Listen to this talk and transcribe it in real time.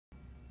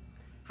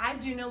Hi,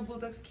 Junior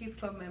Bulldogs Kids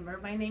Club member.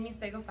 My name is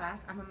Bego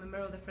Faz. I'm a member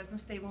of the Fresno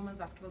State Women's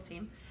Basketball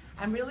team.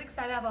 I'm really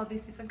excited about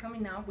this season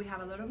coming up. We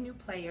have a lot of new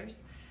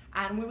players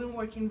and we've been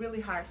working really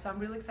hard, so I'm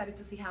really excited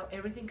to see how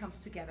everything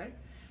comes together.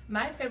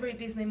 My favorite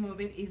Disney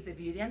movie is The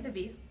Beauty and the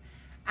Beast,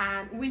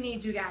 and we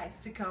need you guys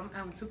to come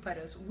and support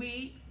us.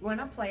 We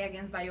want to play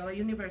against Biola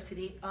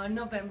University on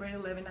November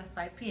 11 at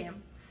 5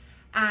 p.m.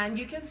 And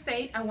you can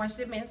stay and watch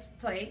the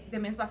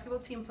men's basketball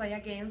team play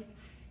against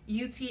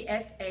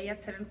UTSA at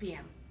 7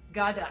 p.m.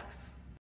 Go Ducks!